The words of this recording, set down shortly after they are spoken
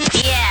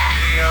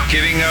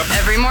Getting up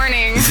every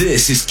morning.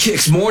 This is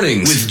Kicks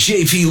Mornings with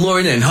JP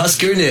Lauren and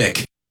Husker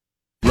Nick.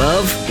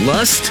 Love,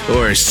 lust,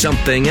 or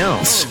something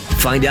else?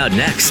 Find out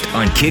next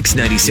on Kicks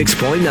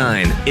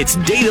 96.9. It's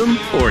Date 'em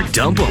or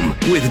Dump 'em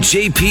with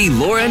JP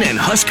Lauren and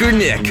Husker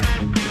Nick.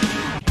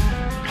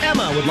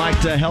 Emma would like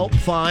to help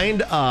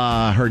find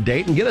her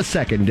date and get a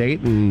second date.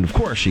 And, of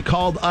course, she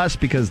called us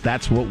because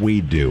that's what we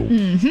do.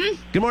 Mm-hmm.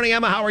 Good morning,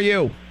 Emma. How are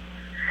you?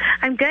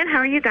 I'm good. How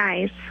are you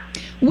guys?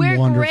 We're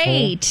Wonderful.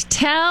 great.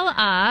 Tell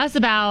us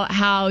about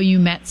how you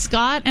met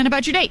Scott and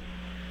about your date.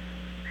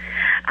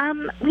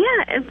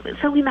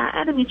 So we met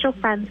at a mutual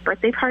friend's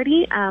birthday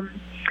party.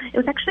 It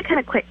was actually kind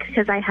of quick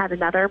because I had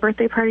another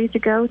birthday party to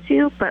go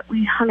to, but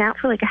we hung out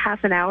for like a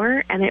half an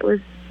hour, and it was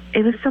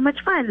so much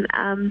fun.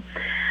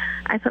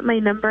 I put my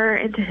number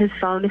into his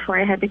phone before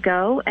I had to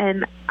go,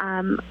 and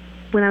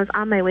when I was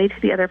on my way to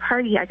the other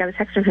party, I got a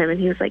text from him, and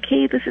he was like,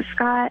 "Hey, this is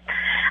Scott.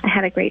 I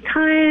had a great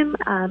time.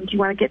 Do you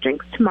want to get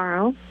drinks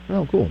tomorrow?"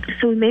 Oh, cool.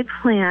 So we made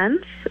plans.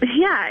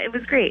 Yeah, it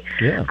was great.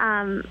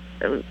 Yeah.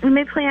 We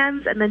made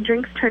plans, and then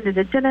drinks turned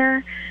into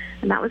dinner,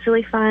 and that was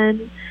really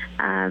fun.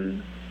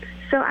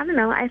 So I don't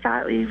know. I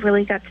thought we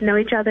really got to know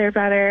each other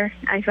better.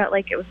 I felt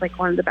like it was like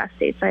one of the best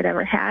dates I'd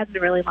ever had in a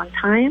really long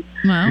time.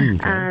 Wow.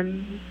 Okay.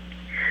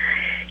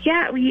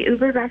 Yeah, we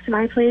Ubered back to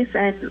my place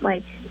and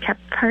like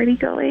kept the party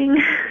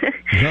going.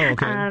 Oh,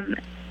 okay.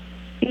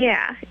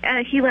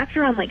 He left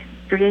around like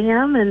 3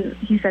 a.m. and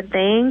he said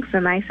thanks,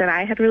 and I said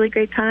I had a really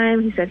great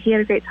time. He said he had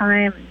a great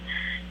time,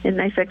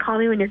 and I said call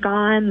me when you're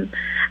gone.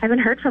 I haven't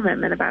heard from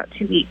him in about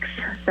 2 weeks.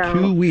 So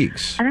 2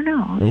 weeks. I don't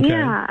know. Okay.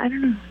 Yeah, I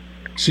don't know.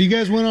 So you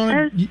guys went on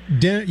a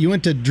dinner. You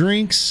went to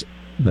drinks,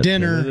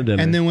 dinner,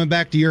 and then went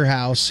back to your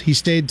house. He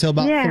stayed till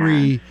about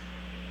 3.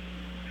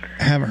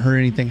 Haven't heard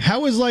anything.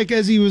 How was like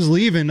as he was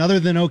leaving, other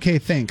than okay,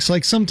 thanks?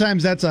 Like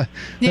sometimes that's a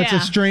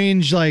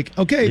strange like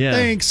okay,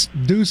 thanks,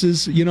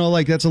 deuces. You know,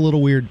 like that's a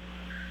little weird.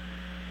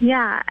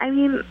 Yeah, I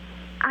mean,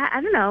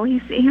 I don't know.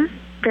 He was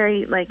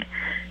very like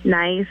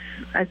nice,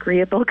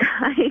 agreeable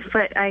guy,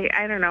 but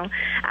I don't know.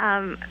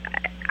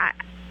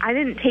 I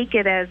didn't take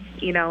it as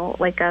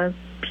like a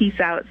peace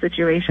out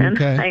situation.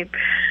 Okay.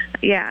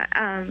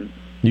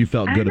 You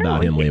felt good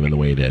about him leaving the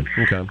way he did.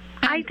 Okay.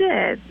 I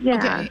did. Yeah.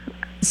 Okay.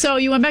 So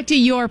you went back to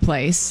your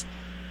place.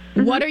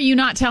 Mm-hmm. What are you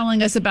not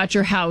telling us about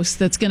your house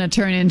that's going to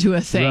turn into a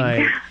thing?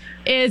 Right.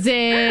 Is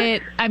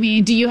it,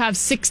 do you have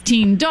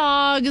 16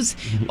 dogs?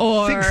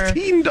 Or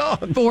 16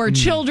 dogs? 4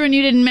 children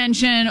you didn't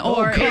mention?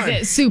 Or is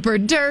it super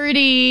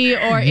dirty?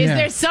 Or is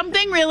there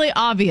something really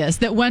obvious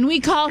that when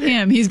we call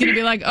him, he's going to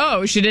be like,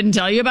 oh, she didn't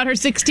tell you about her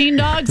 16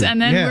 dogs? And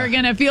then we're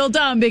going to feel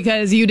dumb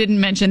because you didn't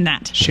mention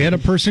that. She had a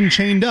person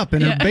chained up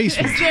in her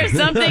basement. Is there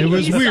something? It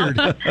was weird.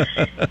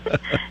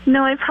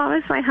 No, I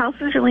promise my house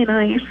is really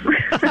nice.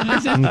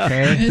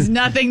 Okay. There's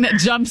nothing that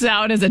jumps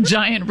out as a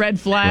giant red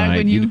flag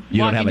when you walk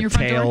don't have in your a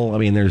front tail. door. I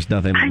mean, there's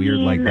nothing weird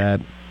like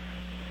that.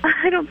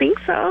 I don't think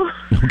so.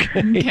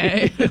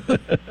 Okay.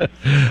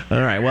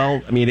 All right.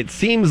 Well, I mean, it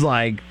seems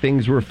like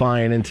things were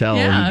fine until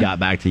he got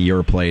back to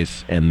your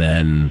place, and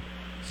then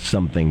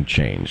something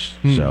changed.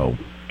 So.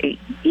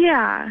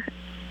 Yeah.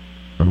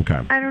 Okay.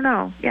 I don't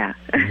know. Yeah.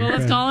 Well,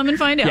 let's call him and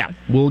find out. Yeah.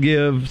 We'll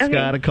give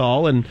Scott a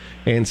call and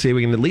see if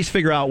we can at least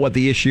figure out what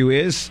the issue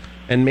is,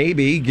 and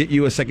maybe get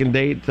you a second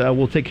date.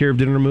 We'll take care of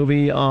dinner and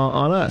movie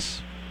on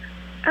us.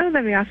 Oh,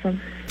 that'd be awesome.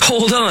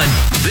 Hold on.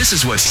 This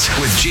is what's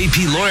with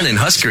JP Lauren and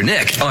Husker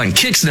Nick on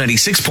Kicks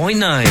 96.9.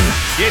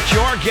 Get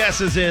your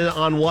guesses in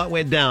on what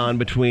went down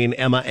between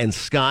Emma and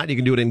Scott. You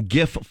can do it in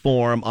GIF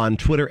form on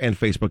Twitter and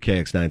Facebook,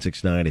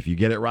 KX969. If you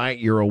get it right,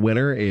 you're a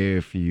winner.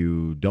 If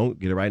you don't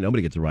get it right,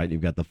 nobody gets it right.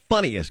 You've got the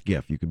funniest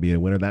GIF. You could be a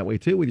winner that way,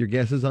 too, with your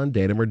guesses on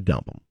Date 'em or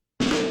Dump 'em.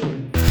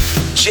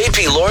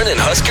 JP Lauren and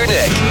Husker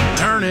Nick.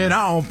 Turn it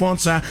off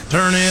once I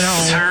turn it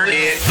on. Turn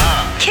it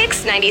up.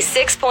 Kicks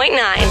 96.9.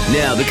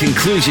 Now the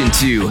conclusion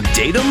to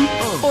Date 'em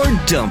or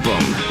Dump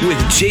 'em with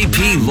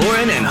JP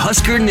Lauren and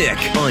Husker Nick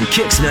on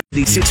Kicks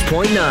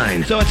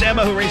 96.9. So it's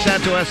Emma who reached out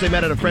to us. They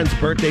met at a friend's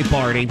birthday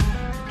party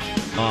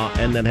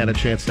and then had a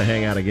chance to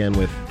hang out again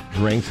with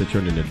drinks that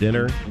turned into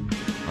dinner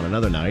on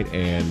another night.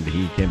 And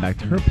he came back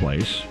to her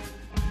place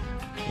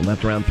and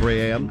left around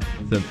 3 a.m.,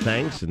 said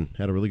thanks, and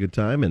had a really good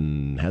time,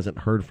 and hasn't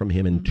heard from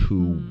him in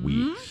 2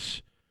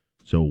 weeks.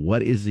 So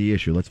what is the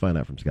issue? Let's find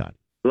out from Scott.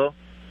 Hello?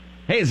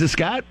 Hey, is this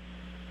Scott?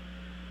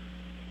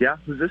 Yeah,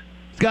 who's this?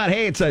 Scott,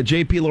 hey, it's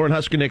JP Lauren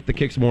Husker Nick, the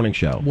Kicks Morning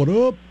Show. What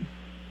up?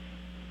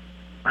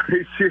 Are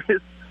you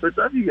serious? What's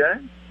up, you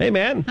guys? Hey,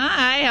 man.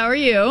 Hi, how are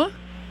you?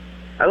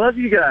 I love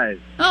you guys.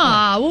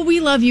 Aw, well, we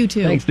love you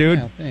too. Thanks, dude.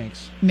 Yeah,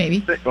 thanks.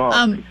 Maybe.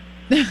 Oh,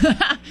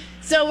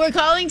 So we're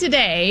calling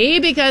today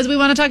because we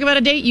want to talk about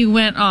a date you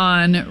went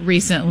on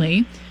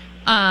recently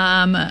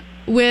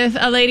with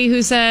a lady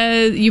who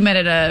said you met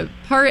at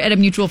a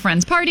mutual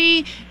friend's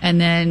party,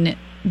 and then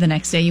the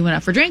next day you went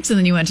out for drinks, and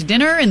then you went to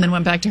dinner, and then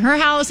went back to her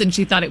house, and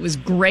she thought it was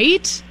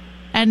great,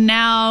 and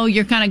now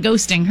you're kind of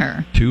ghosting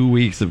her. 2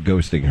 weeks of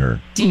ghosting her.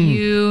 Do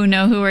you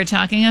know who we're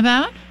talking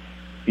about?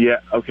 yeah,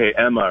 okay,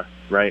 Emma,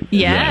 right?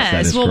 Yes,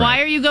 that is Well, correct.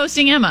 why are you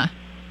ghosting Emma?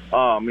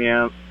 Oh,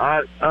 man.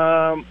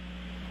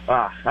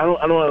 I don't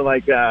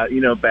want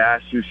to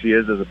bash who she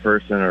is as a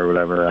person or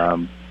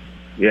whatever.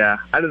 Yeah,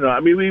 I don't know. I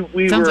mean,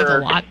 we sounds were, like a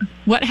lot.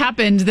 What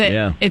happened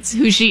that it's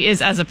who she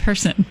is as a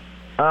person?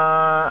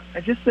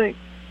 I just think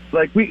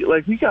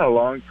we got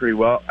along pretty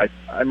well.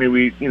 I mean,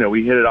 we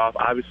hit it off.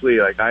 Obviously,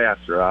 like I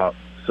asked her out,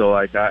 so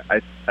like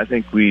I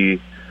think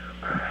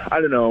I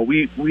don't know.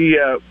 We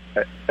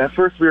at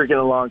first we were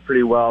getting along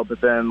pretty well, but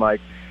then like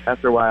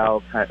after a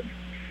while, kind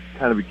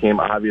of became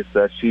obvious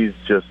that she's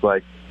just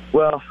like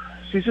a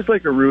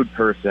rude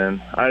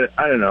person. I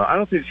don't know. I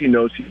don't think she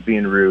knows she's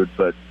being rude,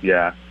 but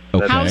yeah.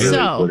 Okay. How really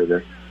so? what it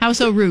is. How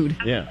so rude?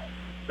 Yeah.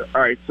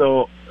 All right.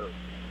 So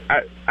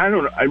I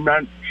don't know. I'm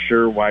not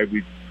sure why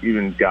we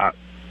even got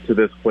to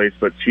this place,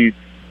 but she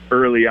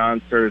early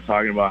on started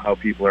talking about how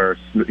people are,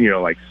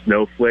 like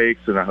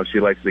snowflakes, and how she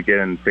likes to get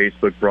in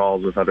Facebook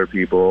brawls with other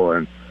people,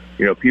 and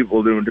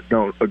people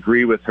don't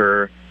agree with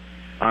her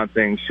on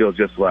things. She'll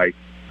just try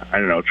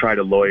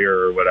to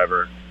lawyer or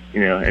whatever,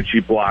 and she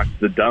blocks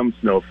the dumb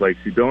snowflakes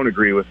who don't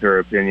agree with her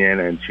opinion,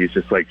 and she's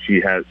just like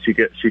she's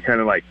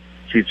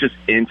just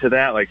into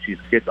that, like she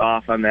gets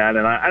off on that,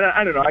 and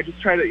I don't know. I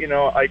just try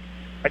to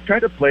I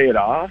try to play it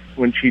off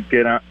when she'd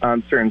get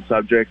on certain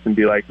subjects and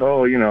be like,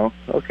 oh,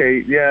 okay,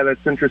 yeah, that's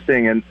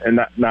interesting, and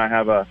not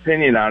have an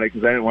opinion on it,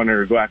 because I didn't want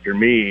her to go after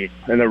me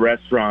in the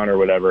restaurant or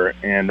whatever.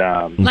 And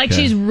like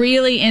she's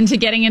really into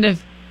getting into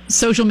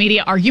social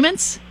media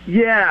arguments.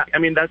 Yeah, I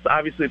mean that's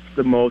obviously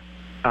the most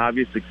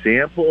obvious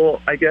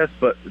example, I guess,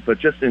 but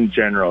just in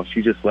general,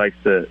 she just likes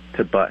to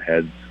butt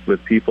heads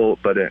with people,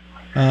 but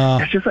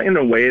it's just like in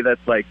a way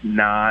that's like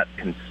not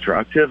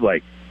constructive.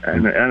 Like I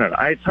don't know.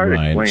 It's hard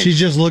to explain. She's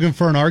just looking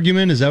for an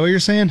argument. Is that what you're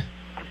saying?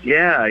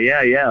 Yeah.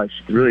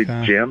 She really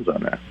jams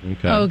on that.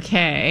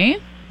 Okay.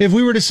 If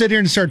we were to sit here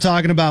and start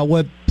talking about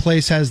what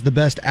place has the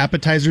best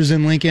appetizers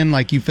in Lincoln,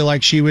 like you feel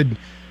like she would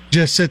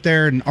just sit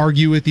there and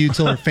argue with you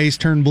till her face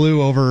turned blue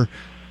over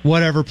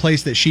whatever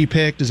place that she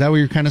picked. Is that what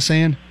you're kind of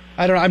saying?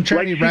 I don't know. I'm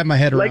trying to wrap my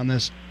head around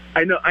this.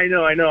 I know.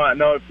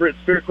 No, it's a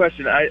fair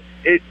question.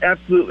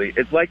 Absolutely.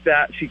 It's like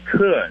that. She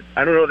could.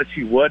 I don't know that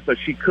she would, but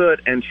she could,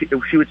 and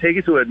she would take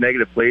it to a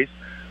negative place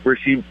where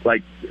she,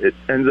 it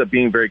ends up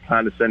being very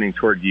condescending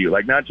toward you.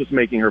 Like, not just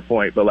making her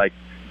point, but,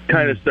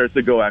 kind of starts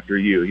to go after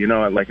you,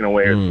 like, in a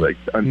way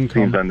it's,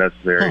 seems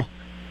unnecessary.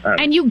 Huh.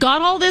 And you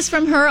got all this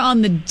from her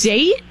on the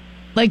date?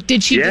 Like,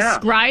 did she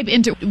describe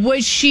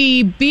was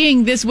she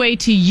being this way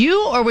to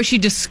you, or was she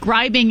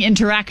describing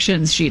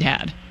interactions she'd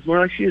had? It's more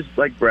like she's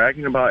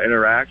bragging about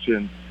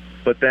interactions,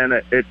 but then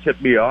it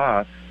tipped me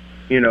off,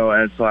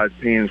 and so I was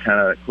paying kind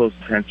of close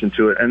attention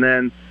to it. And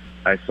then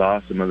I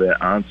saw some of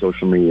it on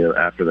social media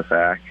after the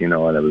fact, and it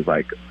was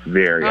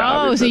very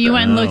obvious. Oh, so you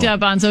went and looked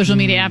up on social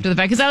media after the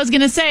fact? Because I was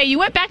going to say, you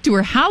went back to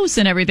her house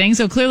and everything,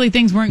 so clearly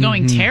things weren't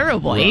going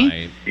terribly.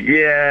 Right.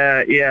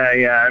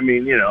 Yeah. I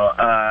mean,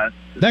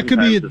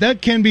 that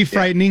can be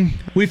frightening. Yeah.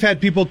 We've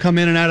had people come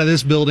in and out of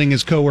this building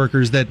as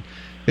coworkers that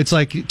it's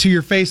like to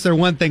your face they're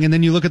one thing, and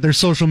then you look at their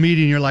social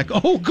media and you're like,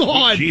 oh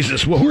God,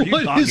 Jesus, what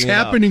is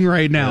happening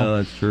right now? Yeah,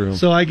 that's true.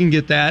 So I can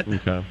get that.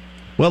 Okay.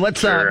 Well,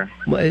 let's,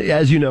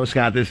 as you know,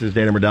 Scott, this is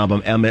Datum or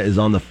Dump. Emma is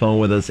on the phone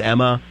with us.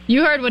 Emma?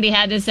 You heard what he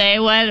had to say.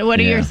 What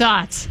are your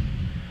thoughts?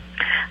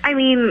 I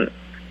mean,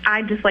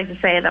 I'd just like to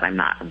say that I'm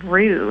not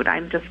rude.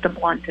 I'm just a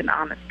blunt and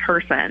honest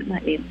person. I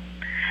mean,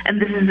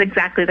 and this is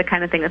exactly the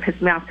kind of thing that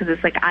pisses me off, because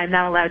it's like I'm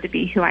not allowed to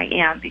be who I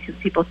am because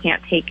people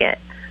can't take it.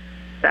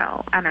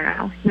 So, I don't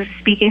know. Just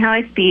speaking how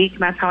I speak,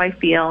 and that's how I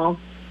feel,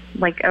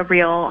 like a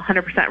real,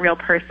 100% real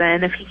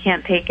person. If he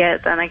can't take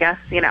it, then I guess,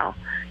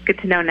 good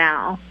to know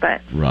now.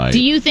 But right. Do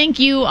you think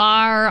you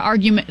are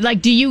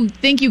do you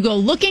think you go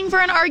looking for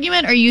an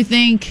argument, or you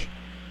think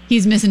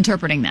he's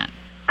misinterpreting that?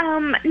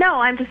 No,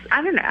 I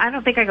don't know. I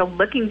don't think I go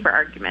looking for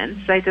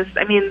arguments.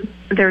 I mean,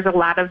 there's a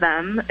lot of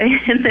them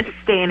in this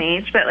day and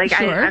age, but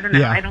sure. I don't know.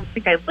 Yeah. I don't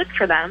think I look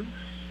for them.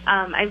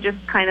 I'm just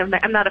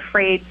I'm not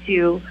afraid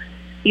to,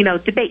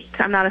 debate.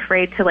 I'm not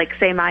afraid to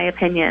say my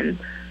opinion.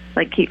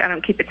 I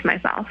don't keep it to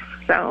myself.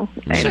 So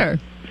sure.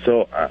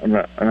 So I'm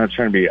not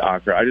trying to be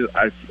awkward.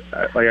 I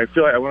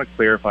feel like I want to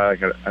clarify.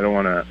 I don't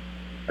want to.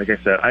 Like I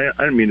said, I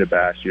didn't mean to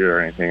bash you or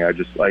anything. I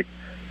just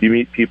you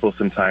meet people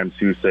sometimes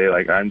who say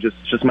I'm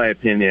just my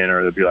opinion,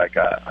 or they'll be like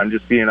I'm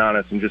just being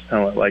honest and just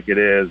telling it like it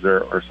is,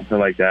 or something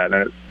like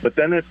that. But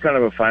then it's kind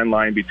of a fine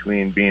line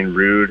between being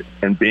rude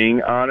and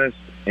being honest.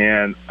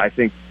 And I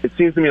think it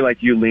seems to me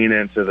like you lean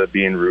into the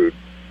being rude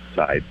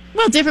side.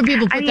 Well, different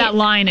people put that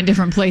line in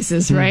different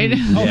places, right?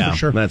 Mm-hmm. Oh, yeah, for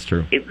sure. That's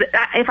true.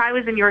 If I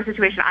was in your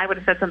situation, I would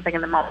have said something in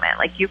the moment.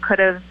 You could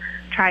have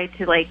tried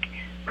to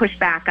push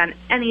back on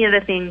any of the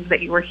things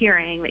that you were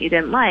hearing that you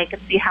didn't like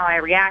and see how I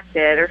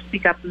reacted, or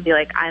speak up and be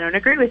like, I don't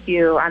agree with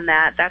you on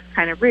that. That's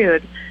kind of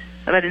rude.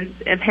 But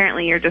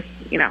apparently you're just,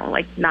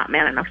 not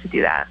man enough to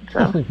do that.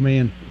 So. Oh,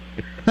 man.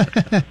 All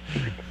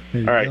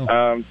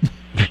right.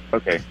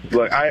 Okay.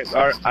 Look, I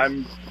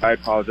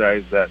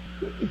apologize that,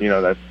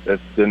 that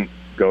didn't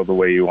go the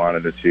way you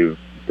wanted it to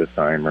this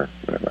time, or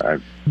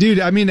whatever. Dude,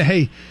 I mean,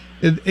 hey,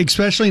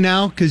 especially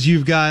now, because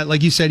you've got,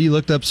 like you said, you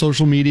looked up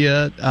social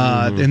media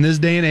in this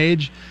day and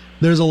age.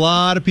 there's a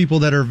lot of people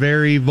that are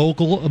very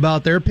vocal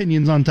about their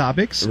opinions on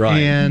topics. Right.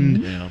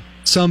 And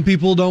some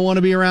people don't want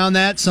to be around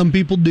that. Some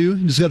people do.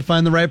 You just got to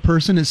find the right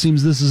person. It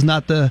seems this is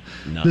not the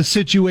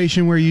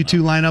situation where you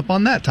two line up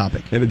on that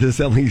topic. And it does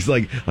sound like he's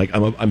like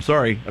I'm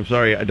sorry.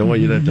 I don't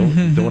want you to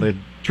don't want to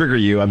trigger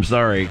you. I'm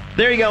sorry.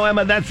 There you go,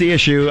 Emma. That's the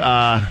issue.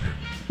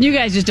 You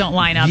guys just don't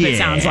line up. It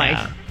sounds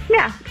like.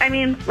 Yeah, I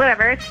mean,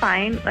 whatever. It's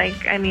fine.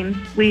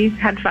 We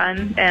had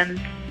fun, and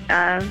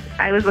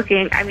I was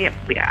looking.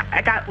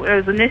 I got what I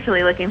was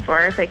initially looking for.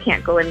 If I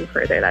can't go any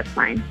further, that's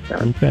fine. So.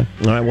 Okay.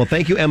 All right. Well,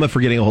 thank you, Emma, for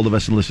getting a hold of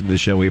us and listening to the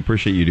show. We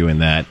appreciate you doing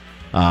that.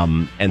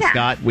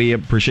 Scott, we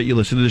appreciate you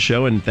listening to the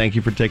show, and thank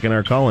you for taking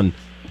our call. And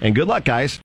good luck, guys.